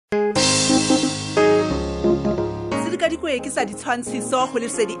ka dikoe ke sa ditshwantshiso go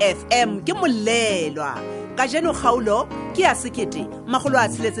Lesedi FM ke Molelwa ka jeno kgaolo ke ya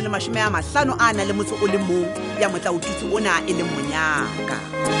 1650 a na le motho o le mong ya motla ututsi ona e le Monyaka.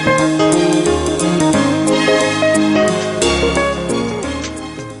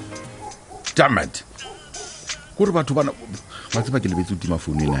 Damn it. Gore batho bana ba tseba ke lebetse utima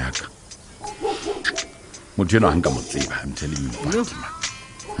phone ena yaka. Motho eno a nka motseba, I'm telling you.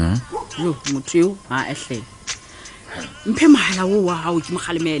 Yo motho ha ehle. Mphe mahala wo wa hao ke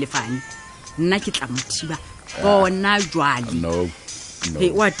mogalemele fane. Nna ke tla mothiba bona jwale. No.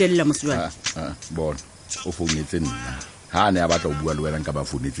 Hey wa tella moswana. Bona o founetse nna. Ha ne a batla o bua le wena nka ba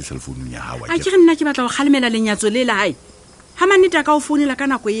founetse cell phone ya hawa. A ke nna ke batla go galemela lenyatso le la hae. Ha manita ka o founela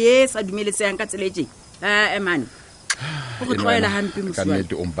ka nako sa dumeletseng ka tseletse. Man. O go tloela hampe moswana. Ka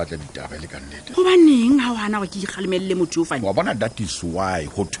nnete o mpatla ditaba le ka nnete. Go baneng ha wana go ke galemelle motho o fane. Wa bona that is why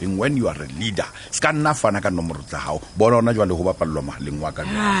go tweng when you are a leader ska nna fana ka nomoro tsa hao bona ona jwa le go bapallwa mahaleng wa ka.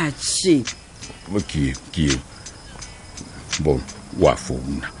 Tshi. Okay. Bon wa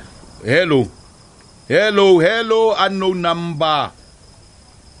phone. Hello unknown number.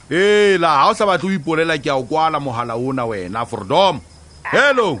 La ha o sa batla o ipolela ke a o kwala mohala ona wena Freedom.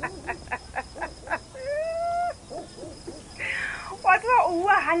 Hello. What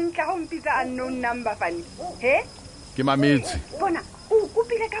wa hantle go mpitsa unknown number fane. He? Ke mametse. Bona o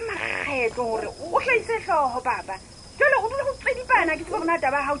kupile ka magetlo gore o hlaise hloho baba. Jole o dula go tswedipana ke tsebona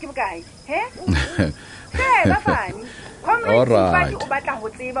taba hao ke bokae. He? Ba fane. All right. O batla go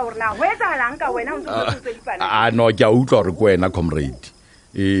tseba gore na ho etsahalang ka wena o ntse o tswedipana. No ke a utlwa gore kwena comrade.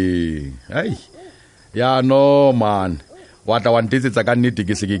 Ai. Ya no man. Wa tla wa ntetsetsa ka nnete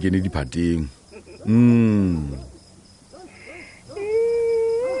ke se ke kene diphateng.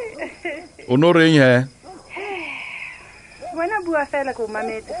 O no reng he? Wena bua fela go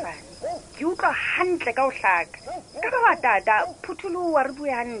mametse fane. Ke utlwa hantle ka o hlaka. Ka ba tata phuthulu wa re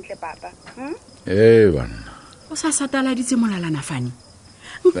bua hantle papa. Bana. O sa satala ditse molalana fane.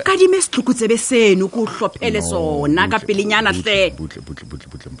 Nka di mestloko tsebe seno go hlophele sona ka pelenyana hle. Butle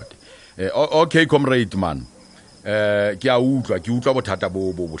mpate. Okay comrade man. Ke a utlwa bothata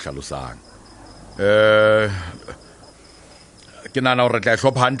bo hlalosang. Ke nana o re tla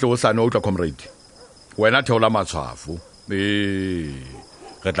hlopha hantle o sane o utlwa comrade. Wena theola matshwafo.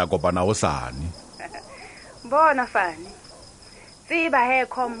 Re tla kopana o sane. Bona fane. Tseba he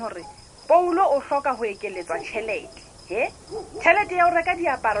kom hore Paulo o hloka ho ekeletswa tšhelete. Tšhelete ya o reka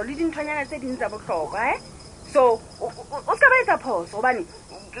diaparo le dinthonyana tse ding tsa bohlokwa so o ska ba etsa phoso hobane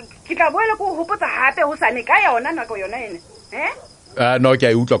ke tla boela go hopotsa hape ho sane ka yona nako yona ene. No ke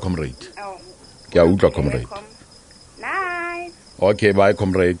a utlwa comrade. Ke a utlwa comrade. Nice. Okay bye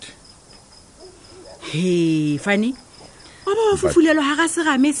comrade. Hey fane. Wa ba fufulelo ha ga se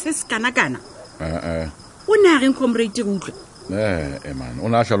game se skana. O na reng comrade go utlwa? Man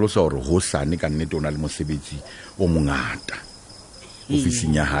ona hlalosa hore ho sane ka nnete ona le mosebetsi o mongata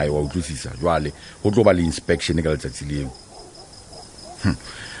ofising ya hae wa utlwisisa jwale ho tlo ba le inspection ka letsatsi leo.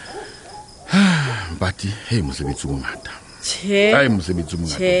 But hey mosebetsi o mongata. Mosebetsi o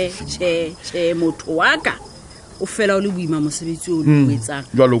mongata. Che motho wa ka o fela o le buima mosebetsi o le wetsang.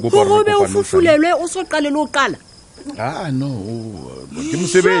 Jwalo go ba re o fufulelwe o so qale lo qala. No ke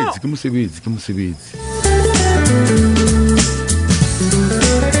mosebetsi.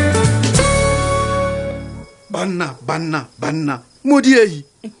 Banna modiehi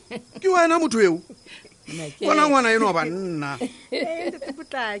ke wena motho eo bona ngwana eno ba nna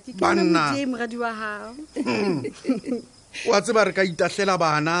banna Mogadi wa hao. wa tseba re ka itahlela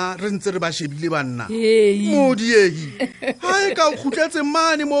bana re ntse re ba shebile banna modiehi ha e ka khutletse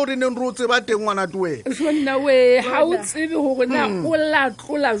mane mo re neng ro tseba teng ngwana twe jonna we ha o tsebe hore na o la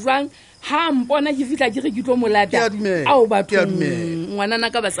tlola jwang ha mpona ke fitla ke re ke tlo molata ao batho ngwana na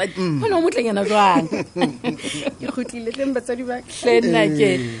ka basadi bona o motlenyana jwang Ke khutlile teng batsadi ba hlena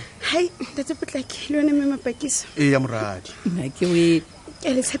ke hai tate potlaki le yone mme mapakisa ya moradi na ke we ke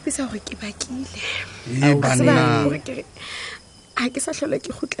le tshepisa gore ke bakile banna a ke sa hlola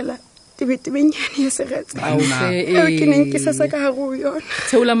ke khutlela tebenyane ya seretsa Banna. ke neng ke sa ka go yona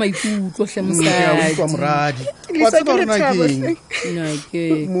theola maikutlo hle mosadi kwa moradi wa tseba rena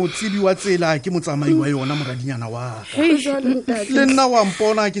keng motsibi wa tsela ke motsamai wa yona moradinyana wa le nna wa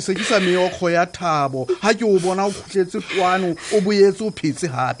mpona ke se ke sa meokgo ya thabo ha ke o bona o khutletse twano o boetse o phetse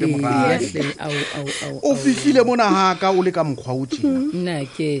hape moradi o fihlile mona haka o le ka mkhwa o tjena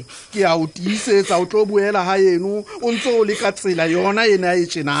ke a o tiisetsa o tlo boela ha yeno o ntse o le ka tsela yona ena e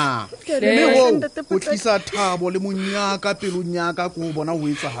tjena o tlisa Thabo le Monyaka pelong ya ka ko bona ho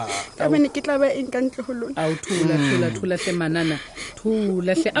etsahala ka bene ke tla ba eng ka ntle ho lona a o thola hle manana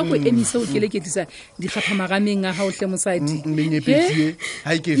thola hle a go emise o keleketlisa ditlhapha magameng a ha o hle mosadi menyepetsie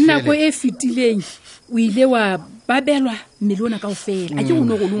ha ke fele nako e fitileng o ile wa babelwa miliona kaofela a ke go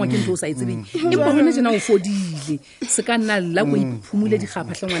no go longwa ke ntlo o sa etsebeng empa hona jena o fodile se ka nna la go iphumule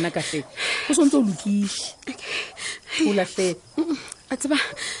dikgapha hle ngwana ka hle go sontse o lokile thola hle a tseba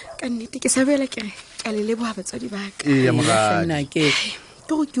ka nnete ke sa boela ke re ka le leboha batswadi ba ka ya mogadi nna ke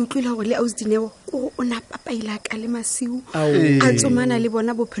go utlwile gore le ausi Dineo o na papaila ka le masiu a tsomana le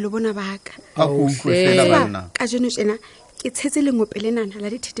bona bophelo bona ba ka a go utlwela bana ka jeno tsena ke tshetse lengwepelenana la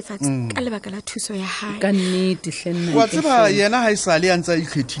dithethefatsi ka lebaka la thuso ya hae ka nnete hle nna wa tseba yena ha isale a ntsa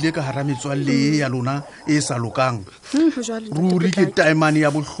ikgethile ka hara metswalle ya lona e sa lokang ruri ke taimane ya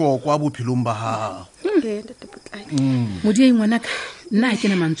bohlokwa bophelong ba hao modieng ngwanaka nna ha ke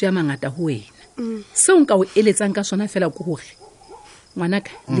na mantswe ya mangata ho wena seo nka o eletsang ka sona fela ko hore ngwanaka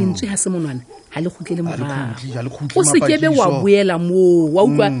lentswe ha se monwana ha le khutlele morao o se kebe wa boela moo wa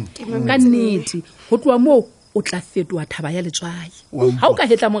utlwa ka nnete ho tloa moo o tla fetoa thaba ya letswai ha o ka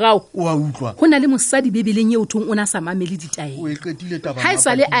hetla morao wa utlwa ho na le mosadi bebeleng eo thong o na sa mamele ditae o e qetile taba ha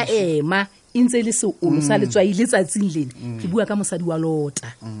isale a ema intse le se o sa letswai letsatsing lena ke bua ka mosadi wa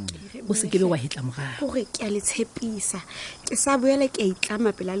lota o se kebe wa hetla morao hore ke a le tshepisa ke sa boela ke a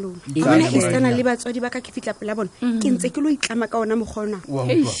itlama pela lona bona istana le batswadi ba ka ke fitla pela bona ke ntse ke lo itlama ka ona mogona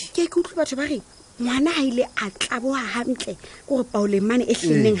ke utlwe batho ba re ngwana ha ile a tlaboha hantle gore Paulemane e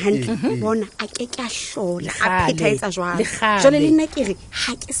hlenneng hantle bona a ke a hlola a phethaetsa jwalo jole le nna ke re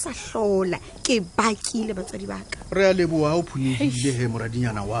ha ke sa hlola ke bakile batswadi ba ka re a leboha o phunyehile he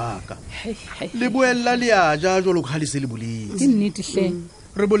moradinyana wa ka le boella le a ja jolo ka le se le boletse ke nnete hle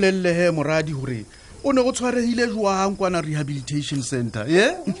re bolelle he moradi hore o ne go tshwarehile jwang kwana rehabilitation center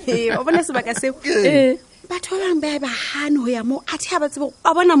o bona sebaka seo batho ba bang ba hane ho ya moo a the ba tsebo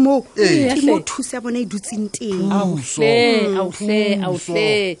ba bona moo ke mo thusa bona e dutseng teng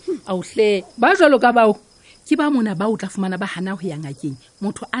auhle ba jalo ka bao ke ba mona ba o tla fumana ba hana ho ya ngakeng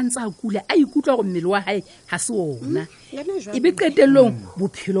motho a ntse a kula a ikutlwa go mmele wa hae ha se ona e be qetellong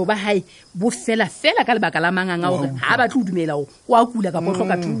bophelo ba hae bo fela ka lebaka la manganga hore ha ba tlo dumela o a kula ka potlo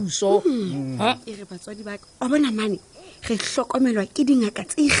ka thuso e re batswadi ba ka bona mane re hlokomelwa ke dingaka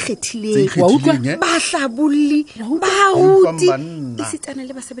tse ikgethileng wa utlwa ba hlabolli ba ruti e setsana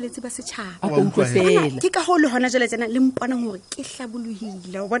le basebeletsi ba setjhaba a utlwa fela ke ka ho le hona jale tsena le mpona hore ke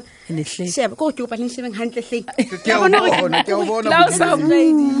hlabolohile o bona sheba go ke o paneng shebeng hantle hle ke a bona la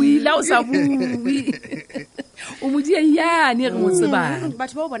o sa bui o modie yane re mo tsebang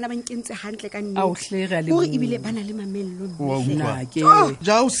batho ba bona ba nkentse hantle ka nne auhle re a le hore ibile bana le mamello nna ke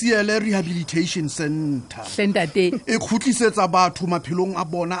ja o siele rehabilitation center sentate khutlisetsa batho maphelong a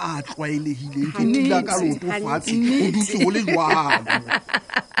bona a tlwaelehileng ke tila ka loto fatshe o dutse go le jwalo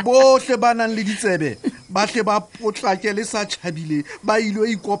bohle ba nang le ditsebe ba hle ba potlake le sa tjhabile ba ile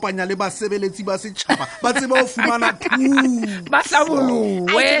ikopanya le basebeletsi ba setjhaba ba tseba ho fumana thuso ba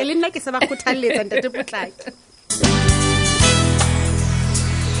hlabolowe le nna ke se ba kgothalletsa ntate potlake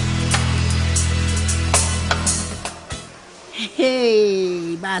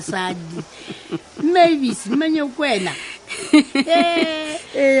Hey, basadi. Maybe simenye kwena.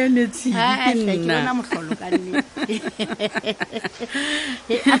 Nethi ke bona mohlolo ka nne.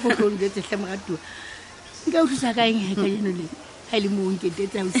 A go go ndetse hle moratu. Nka utlisa ka eng ka yeno le. Ha le mo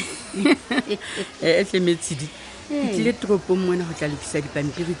nketetsa o. Hle Metsidi. Ke tropo mona ho tla lokisa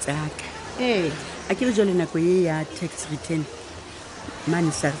dipampiri tsa ka. A ke re jole nako ye ya tax return.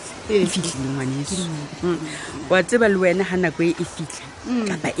 Mane SARS e fitlhile ngwaneso wa tseba le wena ha nako e fitla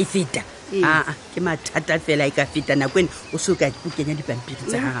kapa e feta ke mathata fela e ka feta nako ene o so ka o kenya dipampiri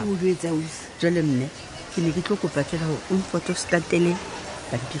tsa gago jwale mme ke ne ke tlo kopa fela gore o mpotso statele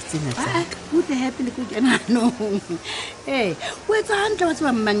pampiri tsena tsa o the happy le go kena no o etsa hantle wa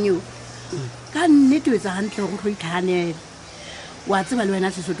tseba mmang eo ka nnete o etsa hantle gore go ithanela wa tseba le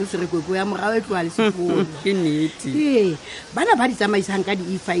wena Sesotho se re kweko ya morao e tloa le sekolo ke nnete bana ba di tsamaisang ka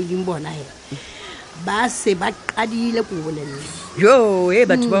di-e-filing bona ba se ba qadile ko bolelle yo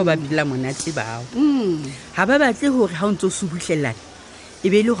batho bao ba phela monate bao ha ba batle hore ha o ntse o subuhlellana e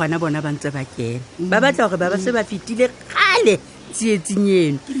be le gona bona ba ntse ba kena ba batla hore ba ba se ba fitile kgale tsietsing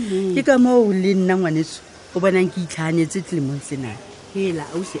eno ke ka moo le nna ngwaneso o bonang ke itlhanetse tlemong senang hela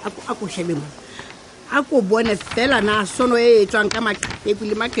ausi a ko shebe mo a ko bone fela na sono e tswang ka maqheku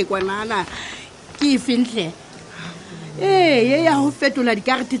le maqhekwanana ke fintle ye ya ho fetola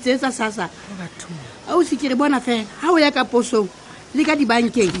dikarete tse tsa SASSA a o se ke re bona fela ha o ya ka posong le ka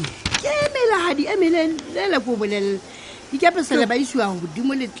dibankeng ke emelahadi emelele ko bolelle ikapesele ba isiwa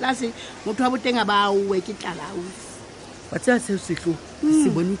godimo le tlase motho wa boteng a ba auwe ke tlalao wa tsaya seo setlo se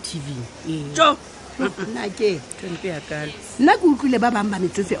bone TV jo nna ke tempe ya kalo nna ke utlwile ba bang ba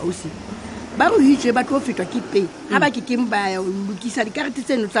metsofe ausi ba re hitswe ba tlo fetwa ke pei ha ba ke keng ba lokisa dikarete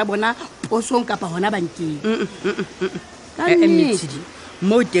tseno tsa bona posong kapa hona bankeng Metsidi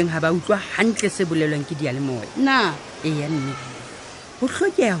mo teng ha ba utlwa hantle se bolelwang ke dialemoya na ya nne ho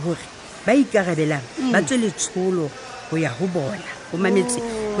hlokeha hore ba ikarabelang ba tswe letsholo ho ya ho bona ho mametse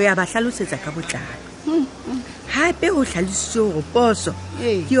ho ya ba hlalosetsa ka botlalo hape ho hlalositswe hore poso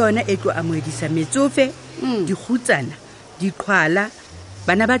ke yona e tlo amoedisa metsofe dikgutsana diqhwala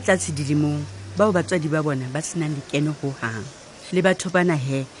bana ba tlatse dilemong bao batswadi ba bona ba senang lekeno ho hang le batho bana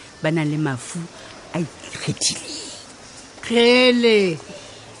ba nang le mafu a ikgethileng khele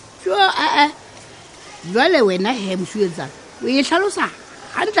jo jwale wena mosuetsa o e hlalosa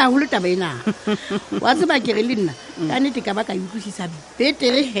hantle haholo taba ena wa tseba ke re le nna ka nnete ka ba ka utlwisisa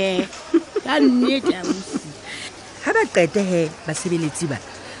betere ka nnete ha ba qete basebeletsi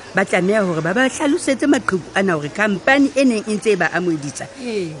ba tlameha hore ba hlalosetse maqheku ana hore kampani e neng e ntse e ba amoeditsa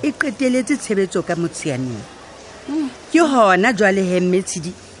e qeteletse tshebetso ka motsheanong ke hona jwale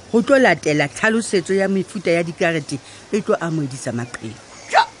Mmetshidi ho tlo latela tlhalosetso ya mefuta ya dikarete e tlo amoedisa maqheku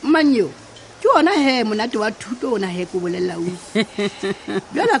manyo ke ona monate wa thuto ona ko bolella o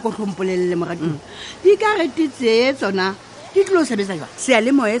jwale ko hlompholelle moratong dikarete tse tsona di tlo sebetsa jwang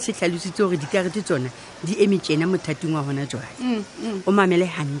sealemoya se hlalositse hore dikarete tsona di eme tjena mothating wa hona jwale o mamele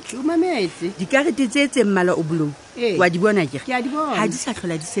hantle o mametse dikarete tse mmala o bolou wa di bona ke a di bona ha di sa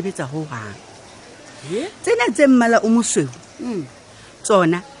hlola di sebetsa ho hang tsena tse mmala o mosweu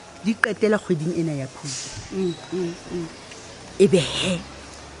tsona di qetela kgweding ena ya Phupu ebe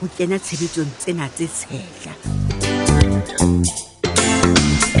ho kena tshebetsong tsena tse tshehla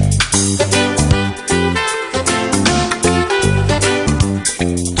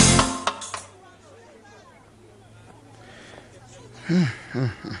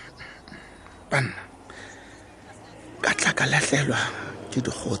banna ka tla ka lahlelwa ke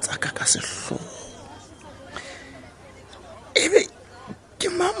dikgotsa ka sehloho ebe ke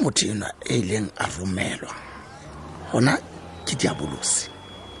motho enwa e leng a romelwa hona ke diabolosi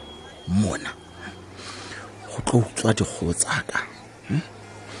mona go tlo utswa dikgotsa ka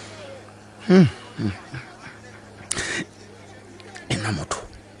ena motho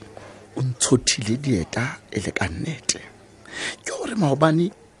o ntshothile dieta e le ka nnete ke hore maobane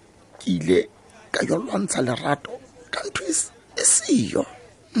ke ile ka yo lwantsha lerato ka ntho e siyo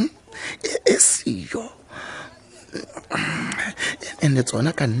e siyo ene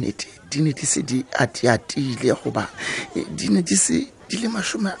tsona ka nnete di ne di se di atiatile goba di ne di se di le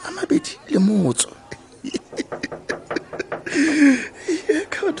 20 le motso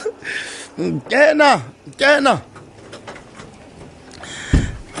kena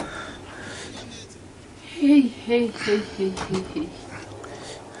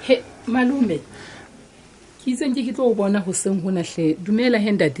he malume ke itseng ke tlo o bona ho seng hona hle dumela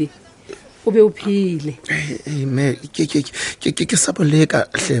ntate o be o phile me ke sa boleka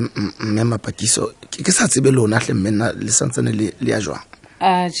hle mme Mapakiso ke sa tsebe lona hle mmena le santsane le a jwang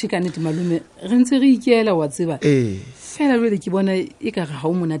chikanete malume re ntse re ikela wa tseba fela le ke bona e ka ga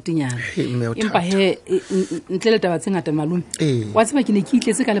o monatenyana empa ntle le taba tse ngata malume wa tseba ke ne ke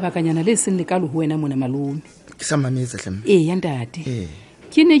itletse ka lebakanyana le seng le ka le ho wena mona malume ke sa mametse hle ya ntate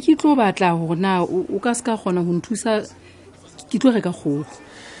ke ne ke tlo batla hore na o ka ska kgona ho nthusa ke tlo reka kgogo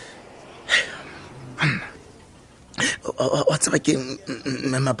wa tseba ke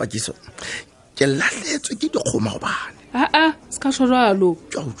mme Mapakiso ke lahletswe ke dikgoma gobane ska shoralo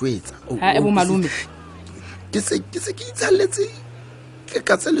tja o jwetsa bo malume ke se ke itsalletse ke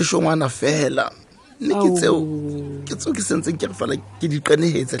ka tse leshongwana fela ne ke tseo ke sentseng ke re fela ke di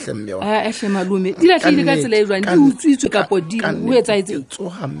qenehetse hle mme wa hle malume di lahlile ka tsela e jwang di utswitswe kapo di o etsa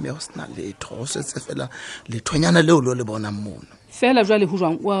tsoga mme o sna letho o setse fela lethonyana leo lo le bonang mona fela jwale ho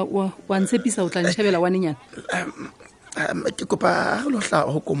jwang wa ntshepisa o tla ntshebela wa nenyana ke kopa lo hla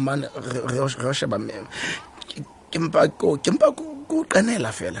ho komane re sheba mme kempa ko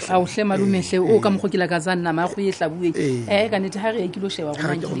qenela fela a o hle malume hle o ka mogokela ka zanna ma go e hlabue ka nete ha re ke lo sheba go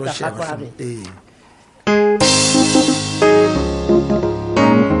nang ke ka gago ha re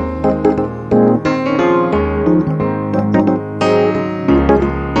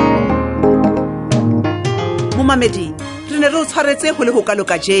momamedi re ne re o tshwaretse go le go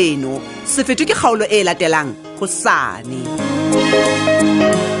kaloka jeno se fetwe ke kgaolo e latelang go sane